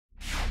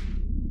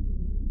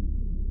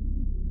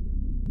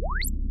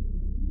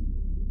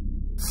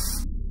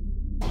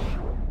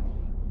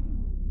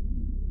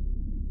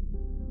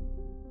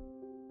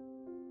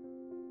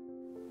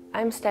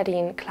I'm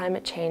studying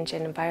climate change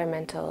and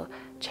environmental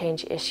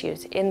change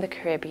issues in the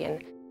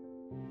Caribbean.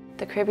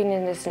 The Caribbean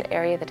is an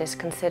area that is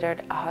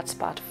considered a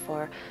hotspot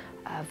for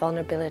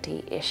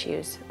vulnerability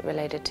issues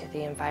related to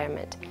the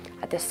environment.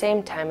 At the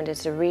same time, it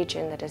is a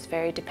region that is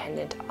very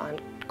dependent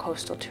on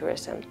coastal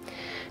tourism.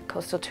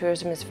 Coastal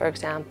tourism is, for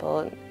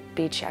example,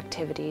 beach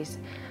activities,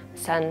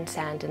 sun,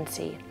 sand and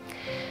sea.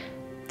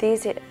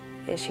 These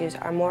issues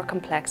are more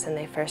complex than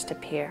they first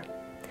appear.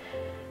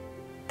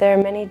 There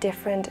are many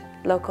different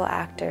local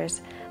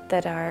actors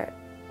that are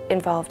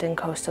involved in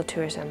coastal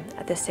tourism.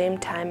 At the same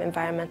time,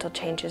 environmental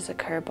changes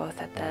occur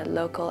both at the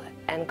local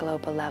and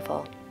global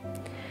level.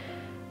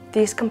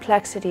 These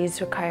complexities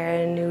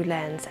require a new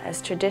lens,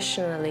 as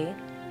traditionally,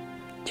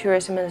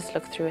 tourism is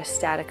looked through a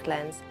static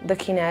lens,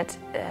 looking at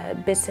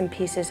bits and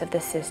pieces of the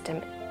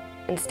system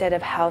instead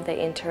of how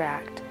they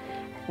interact.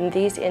 And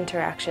these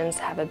interactions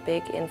have a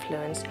big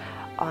influence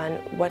on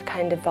what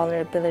kind of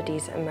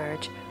vulnerabilities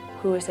emerge,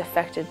 who is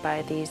affected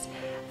by these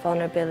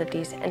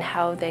vulnerabilities, and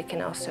how they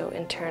can also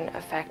in turn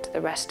affect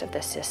the rest of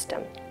the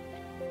system.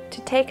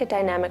 To take a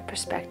dynamic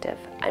perspective,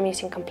 I'm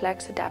using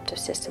complex adaptive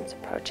systems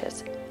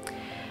approaches.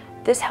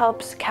 This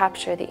helps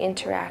capture the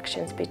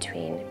interactions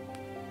between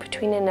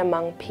and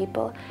among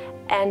people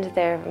and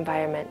their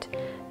environment.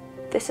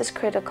 This is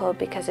critical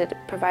because it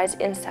provides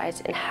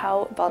insights in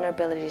how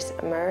vulnerabilities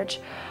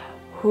emerge,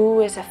 who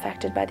is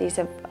affected by these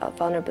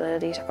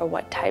vulnerabilities or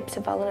what types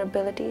of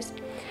vulnerabilities,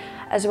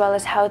 as well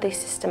as how the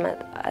system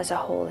as a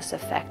whole is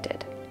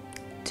affected.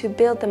 To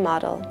build the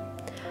model,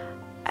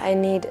 I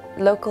need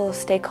local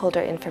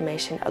stakeholder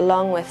information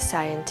along with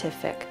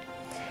scientific.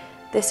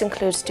 This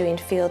includes doing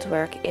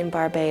fieldwork in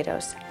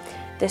Barbados.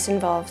 This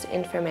involves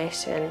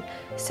information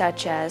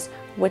such as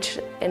which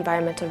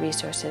environmental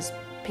resources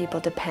people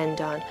depend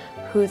on,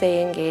 who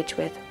they engage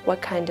with,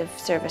 what kind of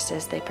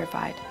services they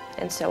provide,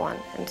 and so on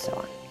and so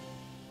on.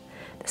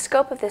 The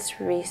scope of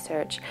this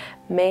research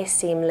may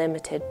seem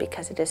limited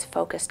because it is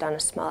focused on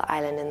a small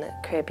island in the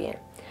Caribbean.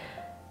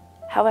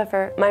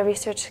 However, my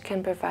research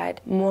can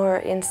provide more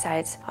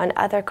insights on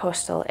other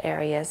coastal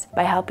areas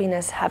by helping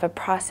us have a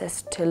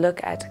process to look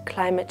at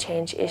climate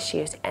change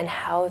issues and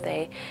how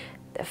they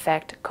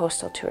affect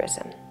coastal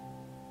tourism.